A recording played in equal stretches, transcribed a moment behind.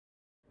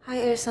Hi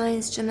air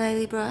signs, Gemini,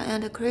 Libra,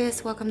 and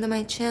Aquarius. Welcome to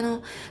my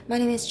channel. My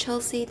name is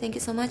Chelsea. Thank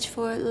you so much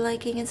for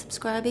liking and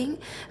subscribing.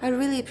 I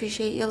really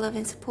appreciate your love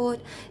and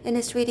support. In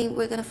this reading,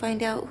 we're going to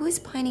find out who is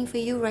pining for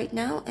you right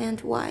now and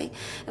why.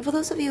 And for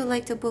those of you who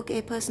like to book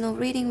a personal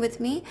reading with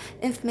me,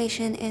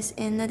 information is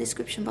in the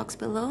description box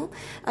below.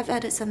 I've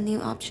added some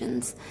new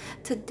options.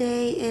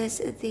 Today is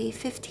the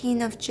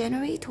 15th of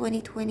January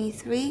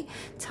 2023.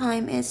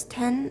 Time is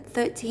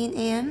 10:13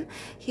 a.m.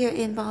 here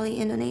in Bali,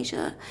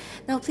 Indonesia.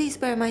 Now please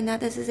bear in mind that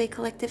this is a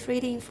collective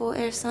reading for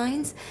air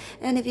signs,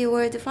 and if you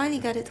were divinely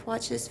guided to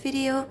watch this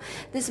video,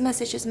 this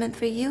message is meant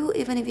for you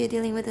even if you're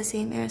dealing with the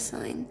same air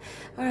sign.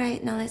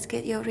 Alright, now let's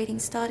get your reading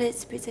started.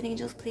 Spirits and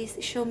angels, please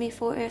show me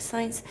for air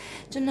signs,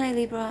 Gemini,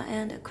 Libra,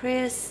 and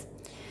Aquarius,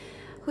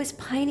 who is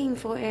pining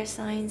for air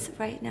signs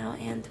right now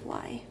and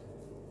why.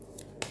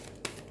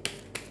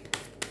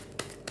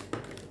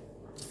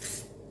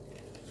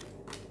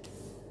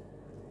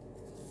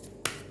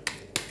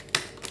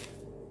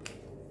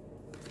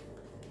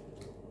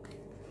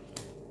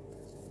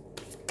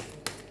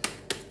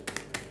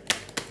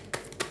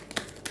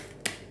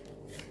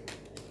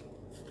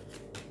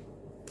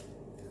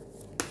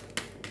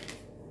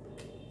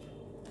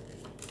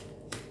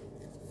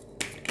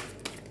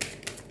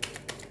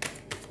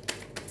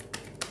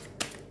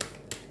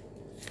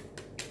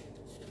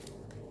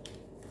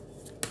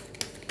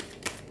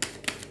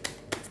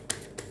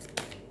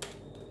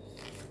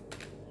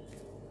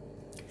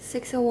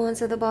 Six of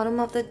Wands at the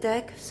bottom of the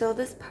deck. So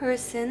this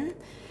person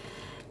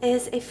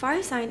is a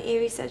fire sign,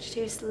 Aries,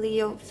 Sagittarius,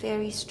 Leo,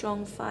 very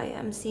strong fire.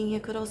 I'm seeing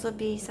it could also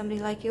be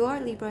somebody like you are,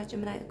 Libra,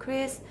 Gemini,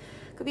 Aquarius.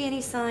 Could be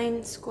any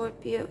sign,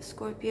 Scorpio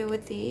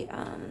with the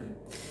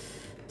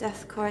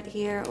death card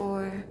here,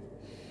 or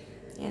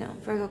you know,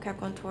 Virgo,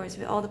 Capricorn, Taurus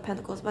with all the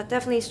pentacles, but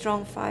definitely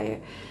strong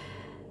fire.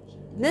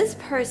 This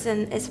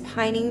person is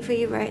pining for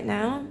you right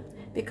now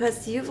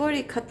because you've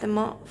already cut them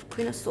off.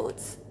 Queen of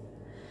Swords.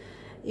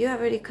 You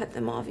have already cut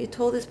them off. You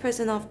told this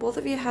person off. Both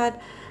of you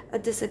had a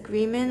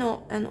disagreement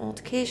or an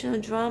altercation or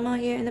drama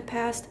here in the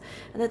past.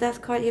 And the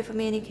death card here for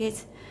me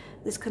indicates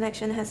this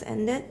connection has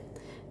ended.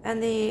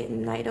 And the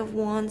Knight of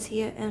Wands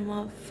here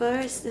and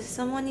first, this is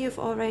someone you've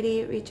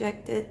already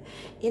rejected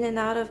in and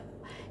out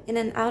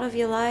of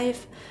your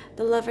life.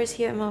 The Lovers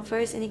here and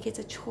first indicates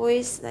a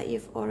choice that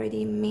you've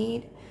already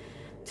made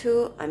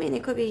to, I mean,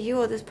 it could be you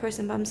or this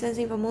person, but I'm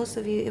sensing for most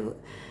of you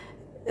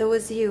it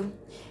was you.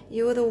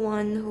 You were the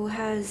one who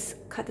has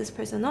cut this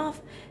person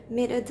off,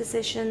 made a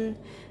decision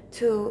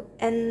to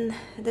end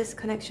this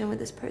connection with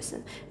this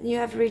person. And you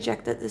have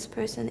rejected this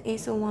person,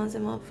 Ace of Wands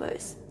and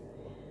first.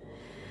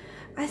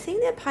 I think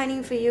they're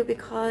pining for you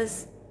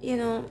because, you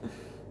know,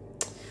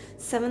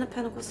 Seven of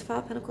Pentacles,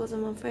 Five of Pentacles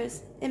and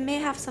first. It may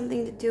have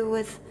something to do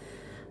with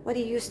what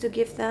you used to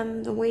give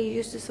them, the way you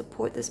used to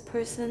support this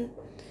person.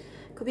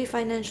 Could be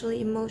financially,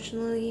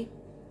 emotionally.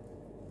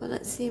 But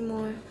let's see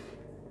more.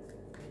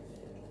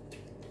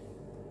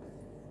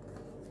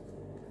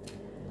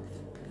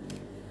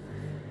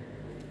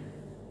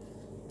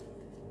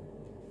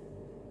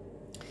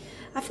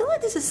 I feel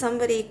like this is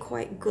somebody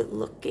quite good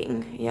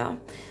looking, yeah.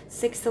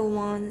 Six of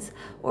Wands.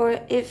 Or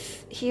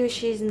if he or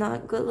she is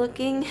not good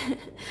looking,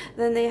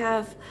 then they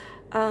have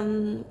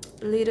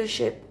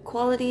leadership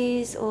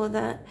qualities, or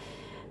that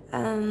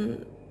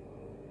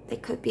they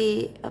could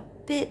be a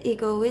bit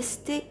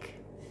egoistic,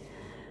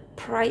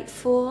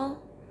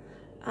 prideful,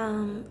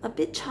 a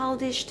bit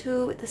childish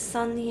too, with the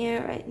sun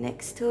here right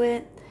next to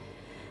it.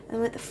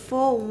 And with the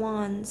Four of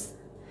Wands,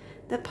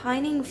 they're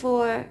pining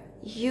for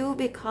you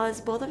because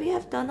both of you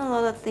have done a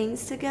lot of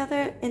things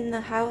together in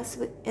the house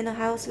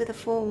with the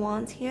Four of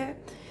Wands here.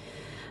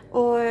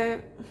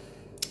 Or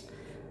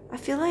I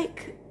feel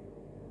like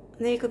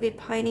they could be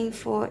pining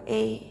for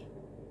a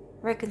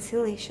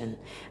reconciliation.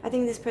 I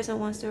think this person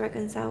wants to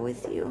reconcile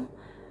with you,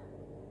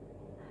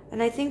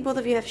 and I think both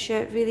of you have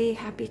shared really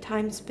happy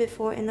times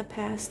before in the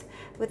past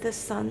with the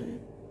Sun.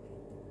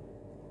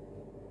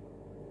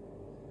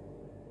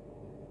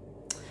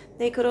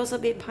 They could also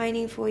be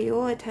pining for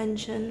your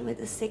attention with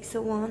the Six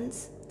of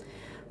Wands.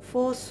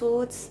 Four of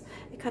Swords.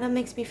 It kind of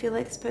makes me feel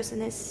like this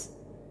person is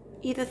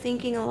either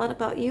thinking a lot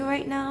about you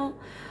right now,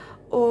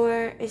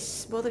 or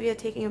it's both of you are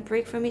taking a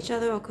break from each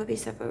other, or could be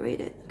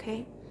separated,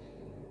 okay?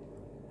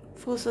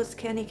 Four of Swords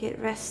can indicate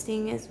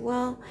resting as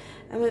well.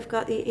 And we've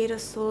got the Eight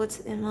of Swords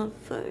in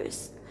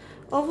reverse.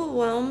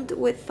 Overwhelmed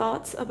with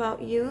thoughts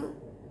about you.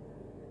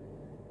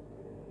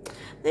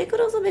 They could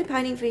also be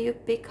pining for you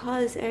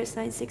because air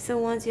sign, Six of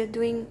Wands, you're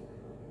doing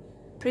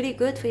pretty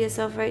good for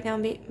yourself right now.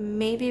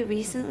 Maybe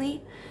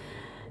recently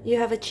you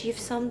have achieved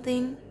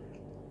something,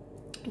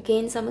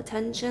 gained some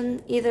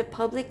attention either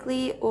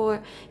publicly,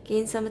 or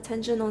gained some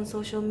attention on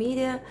social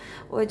media,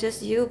 or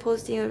just you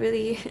posting a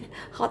really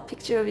hot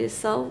picture of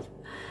yourself.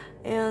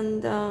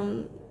 And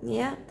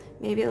yeah,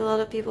 maybe a lot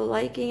of people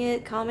liking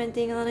it,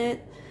 commenting on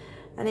it,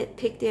 and it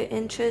piqued their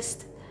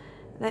interest.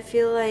 And I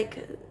feel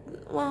like,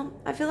 well,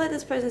 I feel like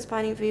this person is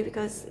pining for you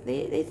because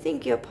they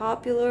think you're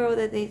popular, or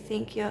that they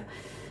think you're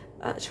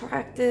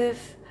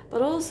attractive.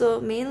 But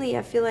also, mainly,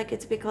 I feel like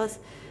it's because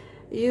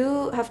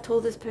you have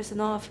told this person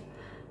off.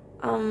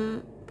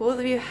 Both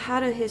of you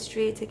had a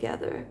history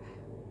together.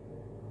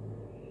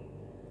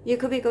 You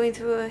could be going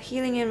through a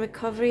healing and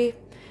recovery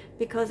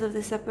because of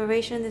the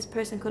separation. This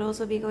person could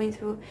also be going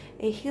through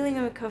a healing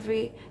and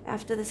recovery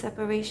after the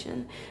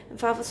separation. And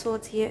Five of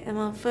Swords here in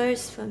my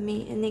verse for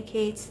me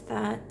indicates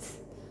that,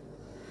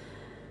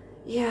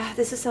 yeah,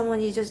 this is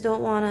someone you just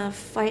don't want to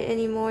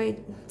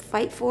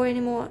fight for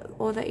anymore,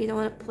 or that you don't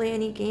want to play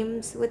any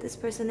games with this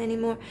person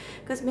anymore,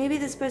 because maybe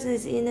this person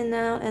is in and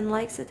out and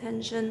likes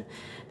attention,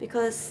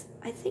 because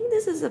I think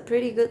this is a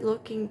pretty good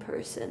looking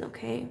person,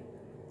 okay?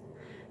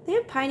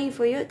 They're pining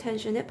for your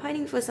attention. They're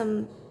pining for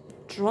some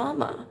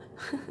drama.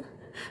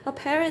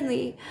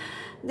 Apparently,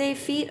 they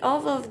feed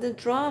off of the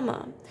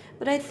drama.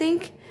 But I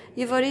think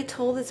you've already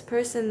told this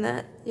person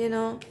that, you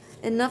know,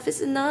 enough is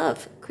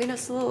enough. Queen of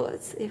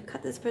Swords. You've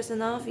cut this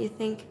person off. You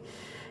think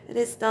it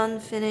is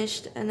done,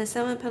 finished. And the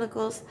Seven of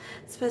Pentacles,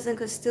 this person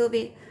could still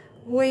be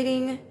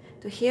waiting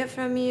to hear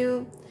from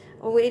you,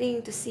 or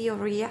waiting to see your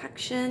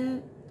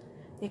reaction.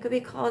 They could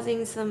be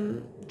causing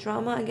some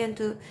drama again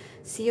to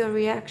see your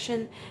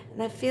reaction.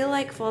 And I feel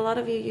like for a lot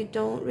of you, you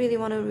don't really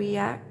want to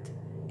react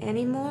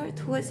anymore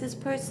towards this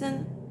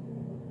person,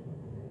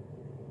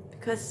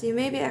 because you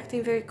may be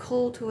acting very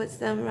cold towards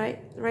them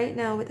right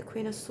now with the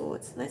Queen of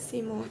Swords. Let's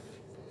see more.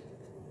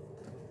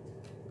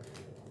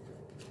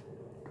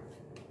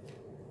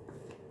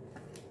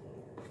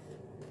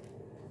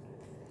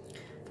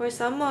 For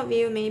some of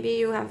you, maybe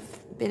you have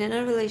been in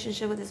a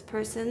relationship with this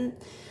person,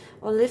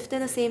 or lived in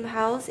the same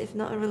house, if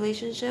not a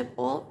relationship,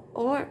 or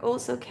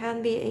also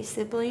can be a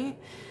sibling.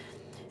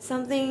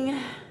 Something,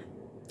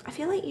 I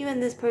feel like you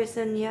and this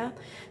person, yeah,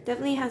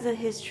 definitely has a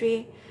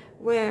history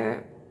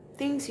where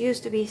things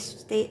used to be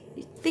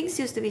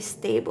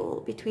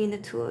stable between the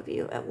two of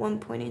you at one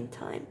point in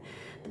time.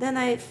 But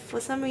then for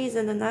some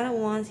reason, the Knight of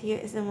Wands here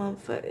is in one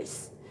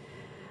verse.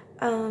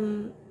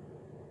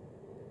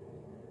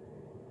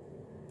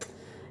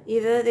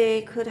 Either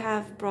they could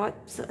have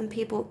brought certain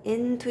people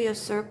into your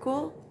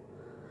circle,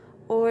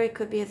 or it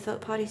could be a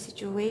third-party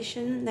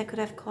situation that could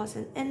have caused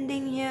an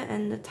ending here,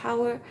 and the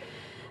Tower,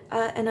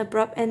 an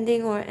abrupt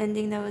ending, or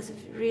ending that was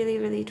really,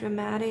 really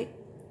dramatic.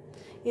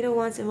 Either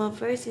one's in one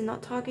verse. You're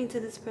not talking to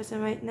this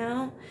person right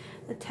now.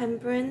 The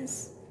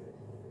Temperance.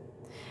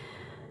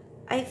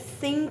 I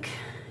think,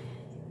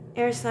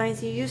 air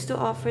signs, you used to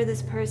offer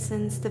this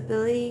person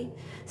stability,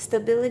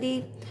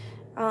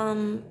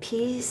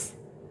 peace,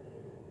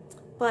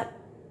 but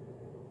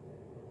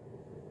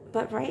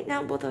right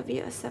now both of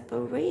you are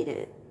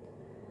separated.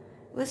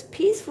 It was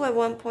peaceful at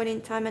one point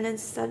in time, and then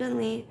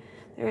suddenly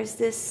there is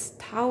this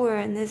Tower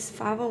and this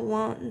Five of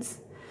Wands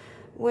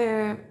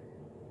where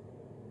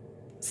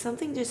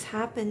something just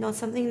happened, or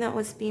something that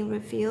was being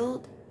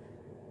revealed.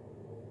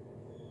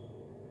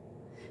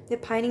 They're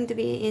pining to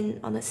be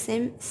on the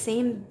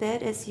same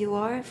bed as you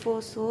are, Four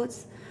of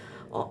Swords,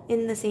 or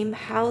in the same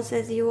house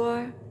as you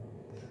are,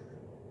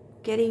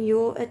 getting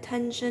your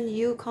attention,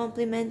 you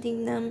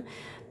complimenting them,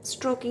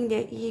 stroking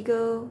their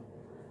ego.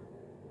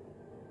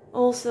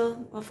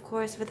 Also, of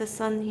course, with the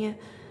Sun here,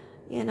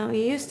 you know,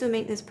 you used to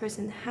make this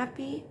person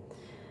happy.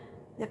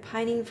 They're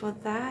pining for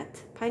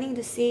that, pining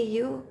to see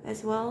you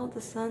as well,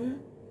 the Sun.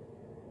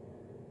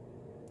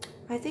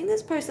 I think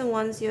this person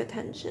wants your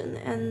attention,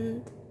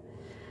 and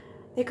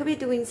they could be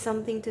doing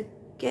something to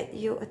get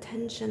your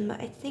attention, but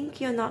I think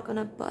you're not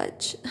gonna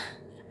budge.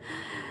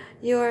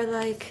 You're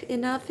like,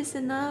 enough is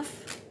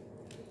enough.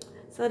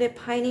 So they're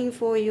pining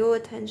for your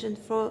attention,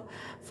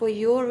 for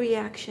your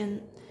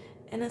reaction,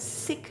 in a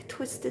sick,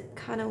 twisted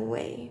kind of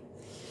way.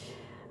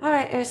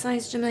 Alright, air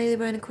signs, Gemini,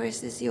 Libra, and Aquarius,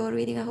 this is your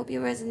reading. I hope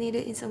you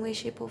resonated in some way,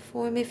 shape, or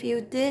form. If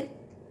you did,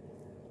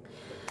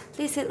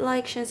 please hit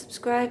like, share, and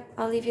subscribe.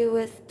 I'll leave you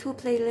with 2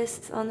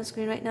 playlists on the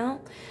screen right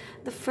now.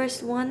 The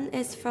first one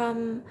is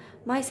from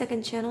my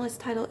second channel. It's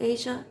titled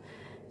Asia.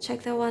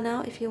 Check that one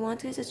out if you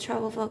want to. It's a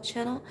travel vlog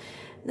channel.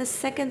 The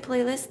second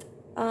playlist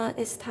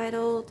is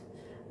titled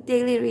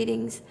Daily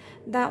Readings.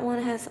 That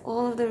one has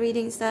all of the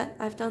readings that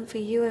I've done for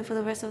you and for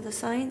the rest of the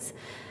signs,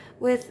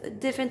 with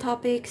different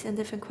topics and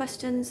different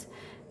questions,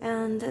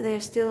 and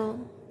they're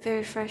still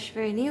very fresh,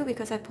 very new,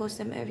 because I post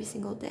them every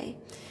single day.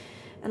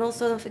 And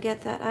also don't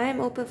forget that I am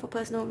open for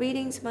personal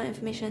readings. My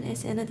information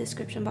is in the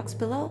description box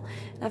below.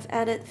 I've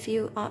added a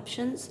few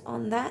options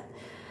on that.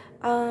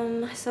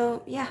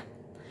 So yeah,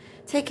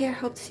 take care.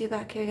 Hope to see you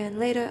back here again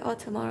later or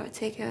tomorrow.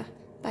 Take care.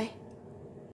 Bye.